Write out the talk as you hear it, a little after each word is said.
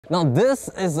Now this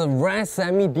is a rare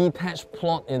semi-detached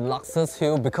plot in Luxus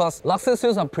Hills because Luxus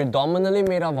Hills are predominantly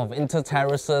made up of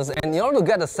inter-terraces, and in order to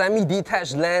get a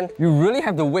semi-detached land, you really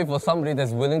have to wait for somebody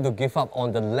that's willing to give up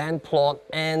on the land plot.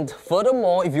 And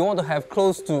furthermore, if you want to have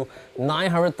close to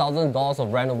 $900,000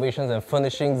 of renovations and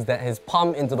furnishings that is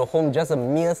pumped into the home just a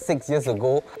mere 6 years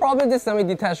ago, probably this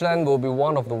semi-detached land will be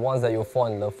one of the ones that you'll fall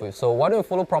in love with. So why don't you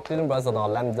follow PropertyLimBrothers on our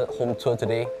landed home tour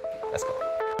today? Let's go.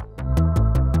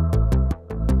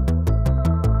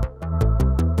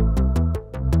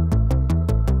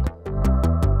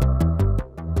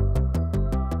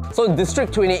 So in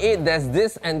District 28, there's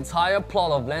this entire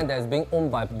plot of land that is being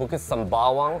owned by Bukit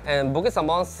Sembawang, and Bukit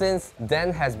Sembawang since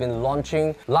then has been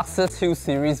launching Luxus Hills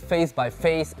series phase by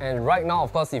phase. And right now,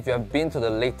 of course, if you have been to the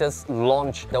latest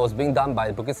launch that was being done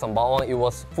by Bukit Sembawang, it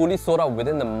was fully sold out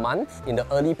within a month in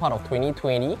the early part of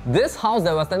 2020. This house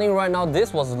that we're standing right now,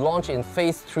 this was launched in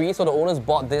phase 3, so the owners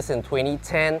bought this in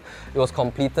 2010. It was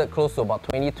completed close to about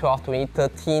 2012,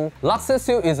 2013. Luxus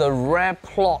Hills is a rare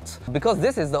plot because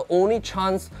this is the only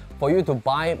chance for you to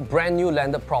buy brand new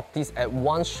landed properties at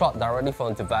one shot directly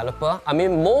from a developer. I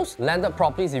mean, most landed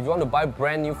properties, if you want to buy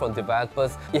brand new from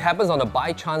developers, it happens on a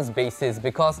by chance basis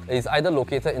because it's either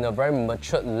located in a very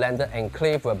matured landed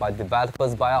enclave whereby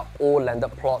developers buy out old landed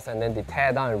plots and then they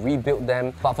tear down and rebuild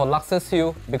them. But for Luxus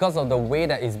Hills, because of the way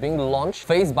that it's being launched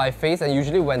phase by phase, and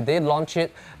usually when they launch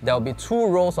it, there will be 2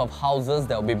 rows of houses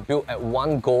that will be built at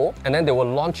one go, and then they will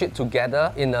launch it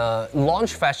together in a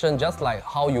launch fashion, just like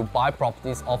how you buy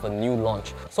properties off a new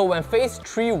launch. So when phase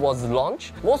 3 was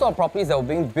launched, most of the properties that were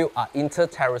being built are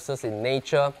inter-terraces in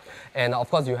nature, and of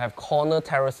course you have corner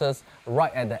terraces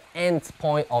right at the end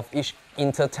point of each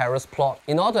inter-terrace plot.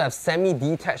 In order to have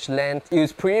semi-detached land, it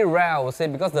is pretty rare, I would say,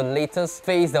 because the latest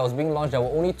phase that was being launched, there were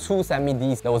only 2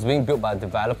 semi-Ds that was being built by a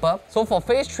developer. So for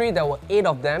phase 3, there were 8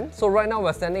 of them. So right now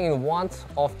we're standing in one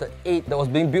of the 8 that was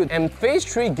being built. And phase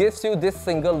 3 gives you this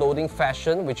single loading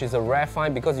fashion, which is a rare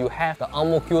find because you have the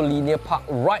Ang Mo Kio linear park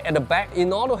right at the back.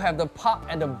 In order to have the park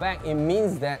at the back, it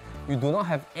means that you do not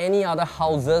have any other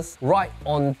houses right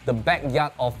on the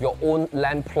backyard of your own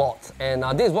land plot. And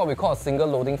this is what we call a single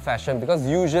loading fashion, because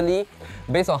usually,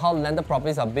 based on how landed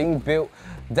properties are being built,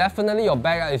 definitely your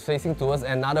backyard is facing towards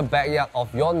another backyard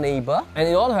of your neighbor. And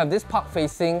in order to have this park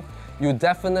facing, you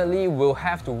definitely will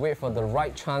have to wait for the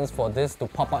right chance for this to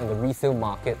pop up in the resale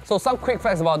market. So some quick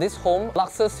facts about this home.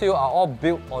 Luxus Hills are all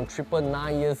built on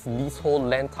 999 years leasehold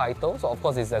land title, so of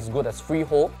course it's as good as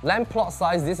freehold. Land plot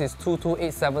size, this is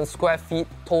 2287 square feet,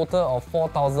 total of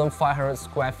 4,500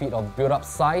 square feet of build-up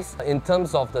size. In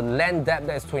terms of the land depth,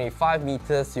 that is 25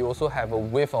 meters. You also have a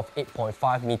width of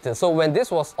 8.5 meters. So when this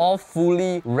was all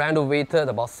fully renovated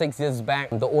about 6 years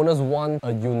back, the owners want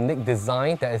a unique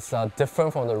design that is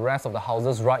different from the rest of the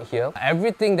houses right here.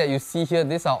 Everything that you see here,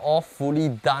 these are all fully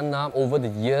done up over the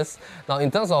years. Now in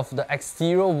terms of the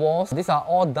exterior walls, these are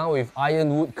all done with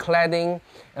ironwood cladding,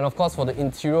 and of course for the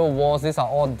interior walls, these are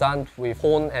all done with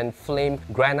cone and flame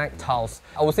granite tiles.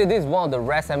 I would say this is one of the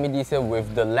rare semi-Ds here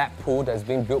with the lap pool that's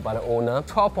being built by the owner.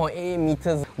 12.8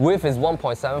 meters, width is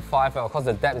 1.75, and of course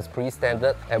the depth is pretty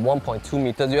standard at 1.2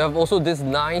 meters. You have also this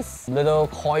nice little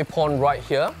koi pond right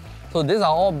here. So these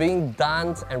are all being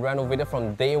done and renovated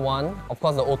from day one. Of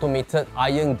course, the automated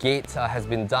iron gate has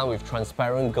been done with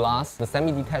transparent glass. The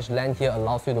semi-detached land here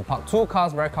allows you to park 2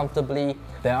 cars very comfortably.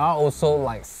 There are also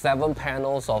like 7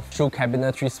 panels of shoe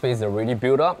cabinetry space that are already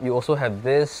built up. You also have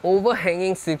this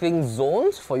overhanging sitting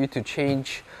zones for you to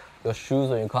change your shoes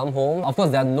when you come home. Of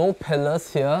course, there are no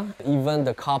pillars here. Even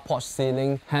the carport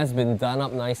ceiling has been done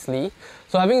up nicely.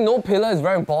 So having no pillar is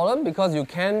very important because you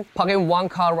can park in 1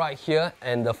 car right here,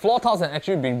 and the floor tiles can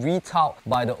actually be retiled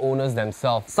by the owners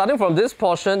themselves. Starting from this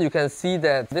portion, you can see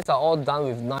that these are all done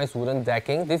with nice wooden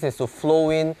decking. This is to flow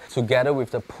in together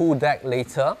with the pool deck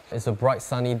later. It's a bright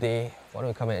sunny day. Why don't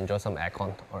you come and enjoy some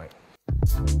aircon? Alright.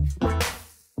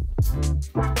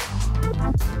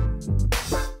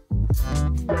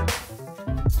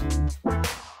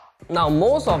 Now,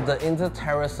 most of the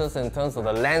inter-terraces in terms of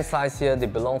the land size here, they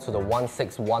belong to the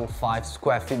 1615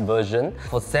 square feet version.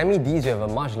 For semi-Ds, you have a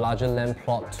much larger land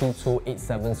plot,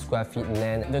 2287 square feet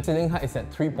land. The ceiling height is at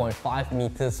 3.5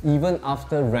 meters. Even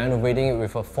after renovating it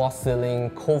with a false ceiling,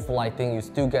 cove lighting, you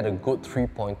still get a good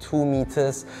 3.2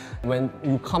 meters. When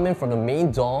you come in from the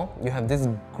main door, you have this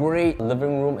great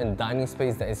living room and dining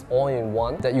space that is all in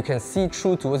one, that you can see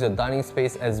through towards your dining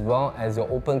space as well as your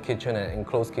open kitchen and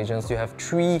enclosed kitchen. So you have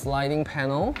 3 sliding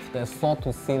panels that's floor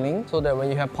to ceiling, so that when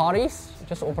you have parties,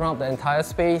 just open up the entire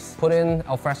space, put in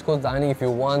alfresco dining if you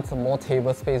want, more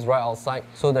table space right outside.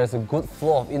 So there's a good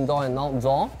flow of indoor and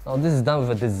outdoor. Now this is done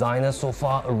with a designer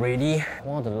sofa already.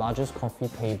 One of the largest coffee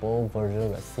table version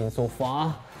we've seen so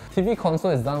far. TV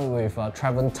console is done with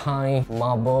Travertine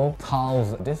marble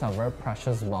tiles. These are very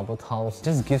precious marble tiles.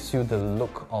 Just gives you the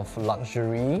look of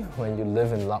luxury when you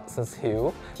live in Luxus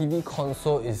Hills. TV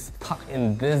console is tucked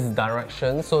in this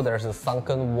direction, so there's a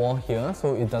sunken wall here,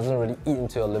 so it doesn't really eat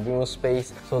into your living room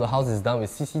space. So the house is done with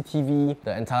CCTV.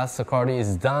 The entire security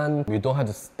is done. You don't have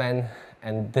to spend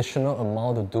an additional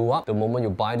amount to do up the moment you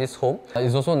buy this home.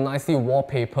 It's also nicely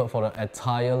wallpapered for the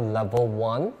entire level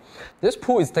 1. This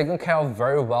pool is taken care of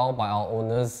very well by our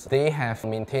owners. They have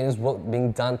maintenance work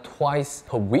being done twice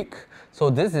per week.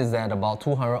 So this is at about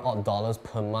 $200 odd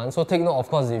per month. So take note, of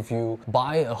course, if you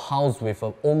buy a house with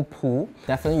an own pool,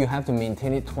 definitely you have to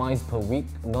maintain it twice per week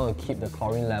in order to keep the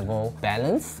chlorine level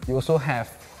balanced. You also have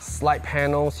slide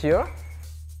panels here.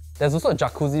 There's also a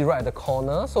jacuzzi right at the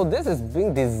corner, so this is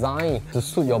being designed to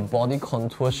suit your body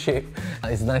contour shape.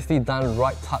 It's nicely done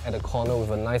right tucked at the corner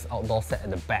with a nice outdoor set at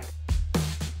the back.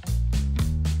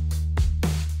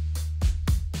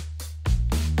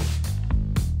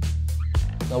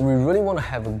 Now we really want to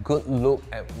have a good look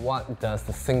at what does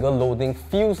the single loading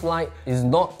feels like. It's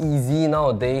not easy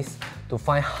nowadays to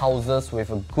find houses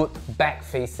with a good back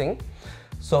facing.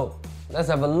 So let's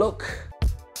have a look.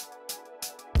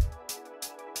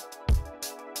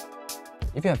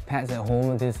 If you have pets at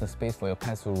home, this is a space for your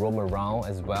pets to roam around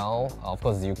as well. Of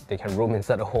course, they can roam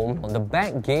inside the home. The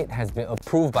back gate has been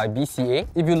approved by BCA.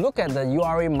 If you look at the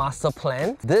URA master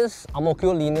plan, this Ang Mo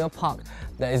Kio linear park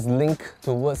that is linked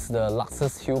towards the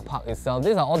Luxus Hill Park itself,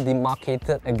 these are all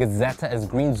demarcated and gazetted as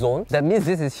green zone. That means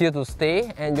this is here to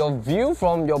stay, and your view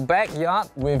from your backyard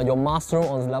with your master room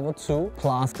on level 2,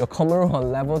 plus your common room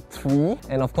on level 3,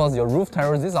 and of course your roof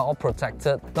terrace, these are all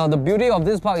protected. Now the beauty of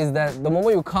this park is that the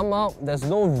moment you come out, there's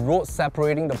no road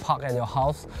separating the park and your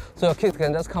house, so your kids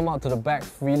can just come out to the back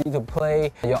freely to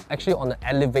play. You're actually on the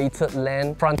elevated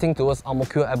land fronting towards Ang Mo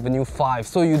Kio Avenue 5,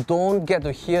 so you don't get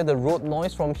to hear the road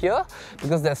noise from here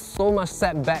because there's so much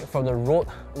setback from the road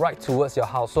right towards your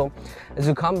house. So as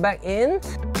you come back in,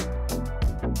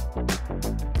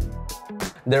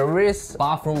 there is a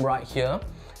bathroom right here,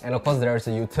 and of course there is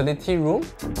a utility room.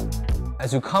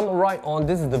 As you come right on,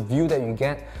 this is the view that you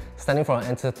get standing from an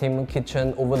entertainment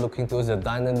kitchen overlooking towards your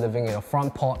dining, living in your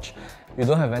front porch. You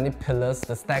don't have any pillars.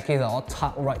 The staircase are all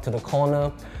tucked right to the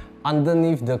corner.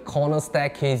 Underneath the corner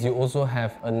staircase, you also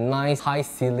have a nice high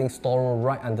ceiling storeroom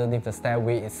right underneath the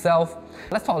stairway itself.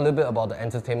 Let's talk a little bit about the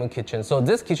entertainment kitchen. So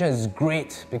this kitchen is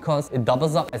great because it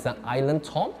doubles up as an island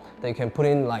top that you can put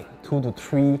in like 2 to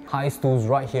 3 high stools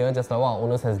right here, just like what our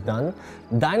owners has done.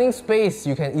 Dining space,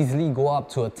 you can easily go up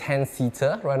to a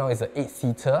 10-seater. Right now it's an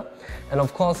 8-seater. And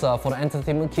of course, for the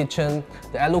entertainment kitchen,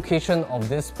 the allocation of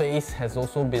this space has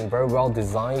also been very well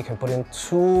designed. You can put in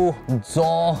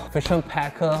 2-door fish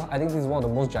packer. I think this is one of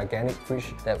the most gigantic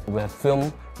fridge that we have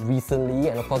filmed recently.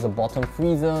 And of course, the bottom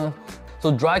freezer.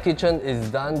 So dry kitchen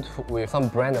is done with some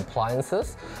brand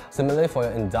appliances. Similarly for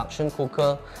your induction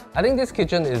cooker, I think this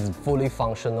kitchen is fully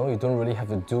functional. You don't really have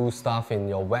to do stuff in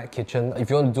your wet kitchen. If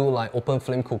you want to do like open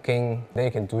flame cooking, then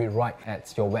you can do it right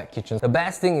at your wet kitchen. The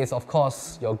best thing is, of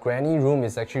course, your granny room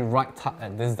is actually right tucked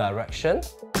at this direction.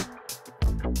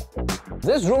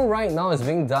 This room right now is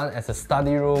being done as a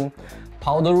study room.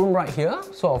 Powder room right here.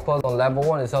 So of course on level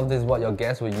 1 itself, this is what your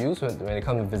guests will use when they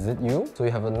come to visit you. So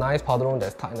you have a nice powder room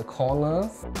that's tucked in the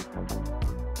corners.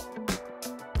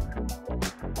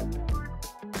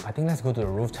 I think let's go to the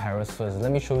roof terrace first.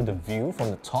 Let me show you the view from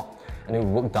the top and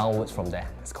then we'll work downwards from there.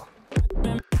 Let's go.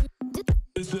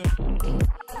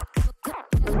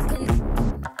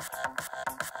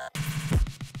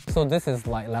 So this is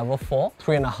like level 4.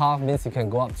 3.5 means you can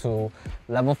go up to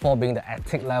level 4 being the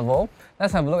attic level.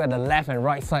 Let's have a look at the left and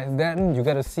right side. Then you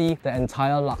get to see the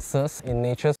entire Luxus in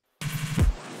nature.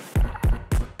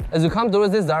 As you come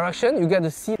towards this direction, you get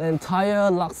to see the entire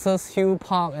Luxus Hill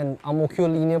Park and Ang Mo Kio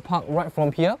Linear Park right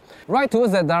from here. Right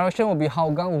towards that direction will be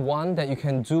Hougang 1 that you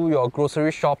can do your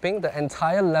grocery shopping. The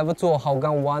entire level 2 of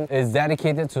Hougang 1 is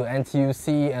dedicated to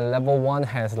NTUC, and level 1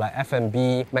 has like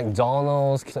F&B,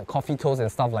 McDonald's, coffee toast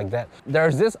and stuff like that.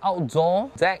 There's this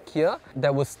outdoor deck here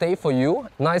that will stay for you.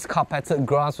 Nice carpeted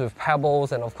grass with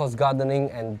pebbles and of course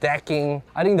gardening and decking.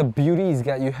 I think the beauty is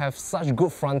that you have such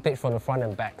good frontage from the front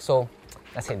and back. So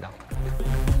let's head down.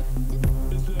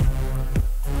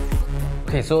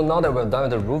 Okay, so now that we're done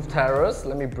with the roof terrace,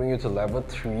 let me bring you to level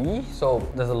 3. So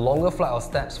there's a longer flight of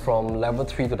steps from level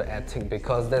 3 to the attic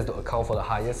because that's to account for the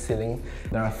higher ceiling.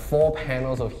 There are 4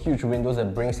 panels of huge windows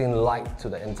that brings in light to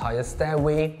the entire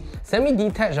stairway.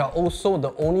 Semi-detached are also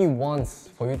the only ones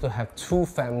for you to have 2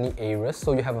 family areas.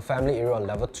 So you have a family area on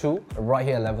level 2. Right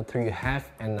here at level 3 you have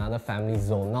another family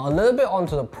zone. Now a little bit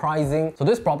onto the pricing. So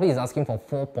this property is asking for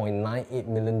 $4.98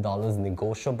 million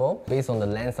negotiable based on the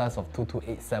land size of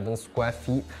 2287 square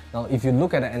feet. Now if you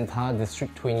look at the entire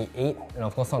District 28 and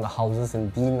of course some of the houses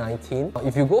in D19,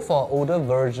 if you go for an older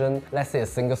version, let's say a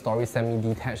single story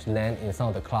semi-detached land in some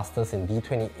of the clusters in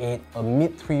D28, a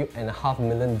mid $3.5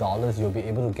 million, you'll be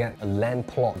able to get a land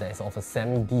plot that is of a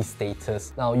semi-D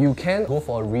status. Now you can go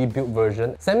for a rebuilt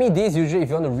version. Semi-D is usually if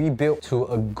you want to rebuild to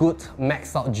a good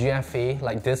maxed out GFA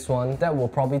like this one, that will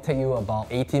probably take you about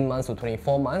 18 months to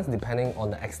 24 months depending on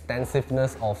the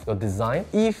extensiveness of your design.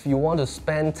 If you want to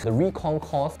spend the recon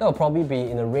cost, that will probably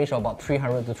be in the range of about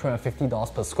 $300 to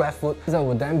 $350 per square foot. That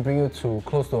will then bring you to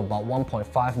close to about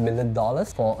 $1.5 million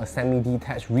for a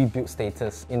semi-detached rebuilt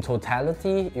status. In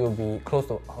totality, it will be close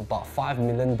to about $5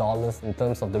 million in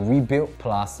terms of the rebuild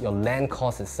plus your land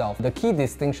cost itself. The key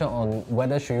distinction on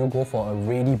whether should you go for a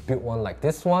ready built one like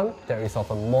this one, that is of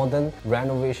a modern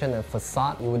renovation and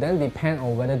facade, it will then depend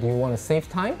on whether do you want to save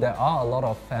time. There are a lot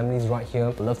of families right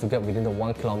here who love to get within the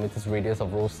 1 kilometer radius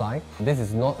of Rosyth. This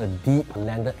is not a deep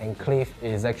landed enclave.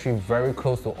 It is actually very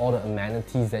close to all the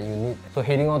amenities that you need. So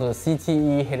heading on to the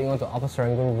CTE, heading on to Upper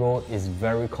Serangoon Road is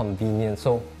very convenient.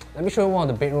 So let me show you one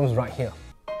of the bedrooms right here.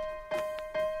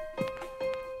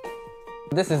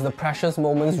 This is the precious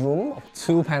moments room.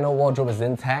 2-panel wardrobe is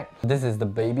intact. This is the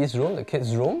baby's room, the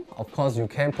kids' room. Of course, you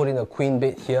can put in a queen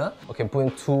bed here. You can put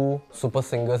in 2 super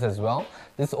singles as well.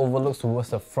 This overlooks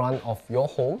towards the front of your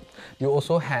home. You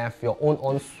also have your own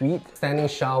ensuite, standing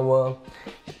shower.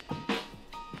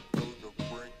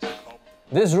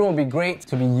 This room will be great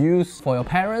to be used for your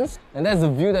parents. And that's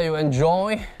the view that you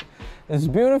enjoy. It's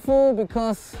beautiful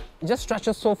because it just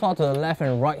stretches so far to the left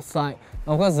and right side.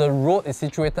 Of course, the road is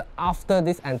situated after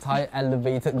this entire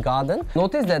elevated garden.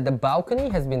 Notice that the balcony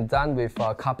has been done with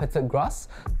carpeted grass.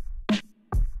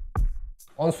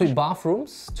 Ensuite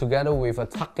bathrooms together with a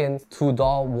tuck-in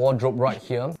 2-door wardrobe right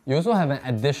here. You also have an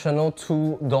additional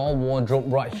 2-door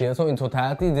wardrobe right here. So in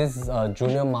totality, this is a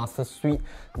junior master suite,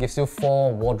 gives you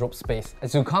 4 wardrobe space.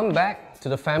 As you come back to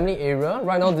the family area,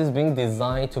 right now this is being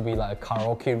designed to be like a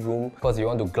karaoke room because you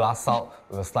want to glass out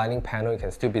with a sliding panel, it can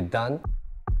still be done.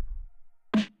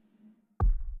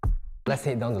 Let's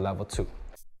head down to level 2.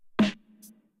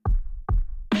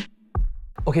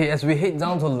 Okay, as we head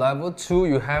down to level 2,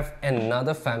 you have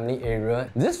another family area.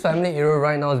 This family area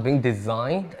right now is being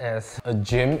designed as a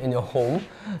gym in your home.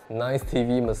 Nice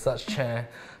TV, massage chair,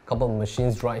 couple of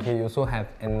machines right here. You also have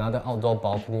another outdoor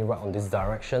balcony right on this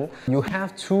direction. You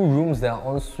have 2 rooms that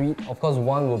are en suite. Of course,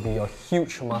 one will be your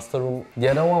huge master room. The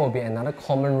other one will be another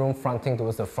common room fronting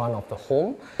towards the front of the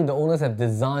home. The owners have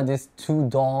designed this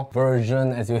 2-door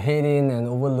version as you head in and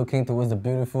overlooking towards the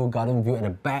beautiful garden view at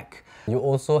the back. You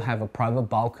also have a private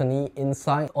balcony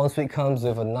inside. Ensuite comes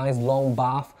with a nice long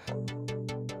bath.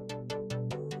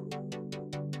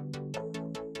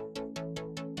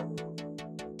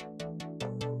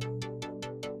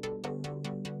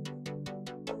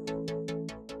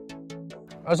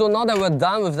 So now that we're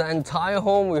done with the entire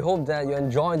home, we hope that you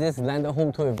enjoy this landed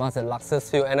home tour with us at Luxus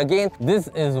Hills. And again, this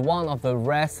is one of the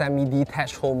rare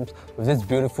semi-detached homes with this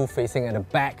beautiful facing at the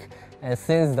back. And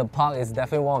since the park is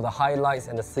definitely one of the highlights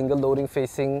and the single loading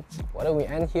facing, why don't we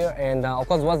end here? And of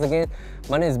course, once again,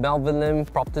 my name is Melvin Lim,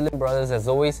 PropertyLimBrothers. As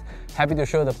always, happy to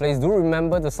show the place. Do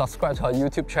remember to subscribe to our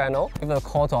YouTube channel. Give a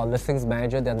call to our listings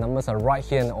manager. Their numbers are right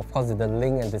here, and of course, the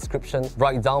link and description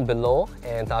right down below.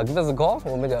 And give us a call.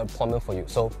 We'll make an appointment for you.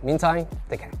 So, meantime,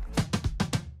 take care.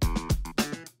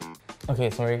 Okay,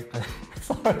 sorry.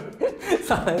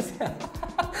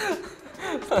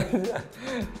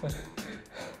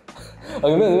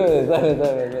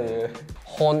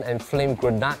 Horn and flame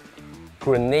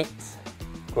granite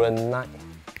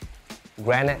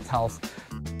tiles.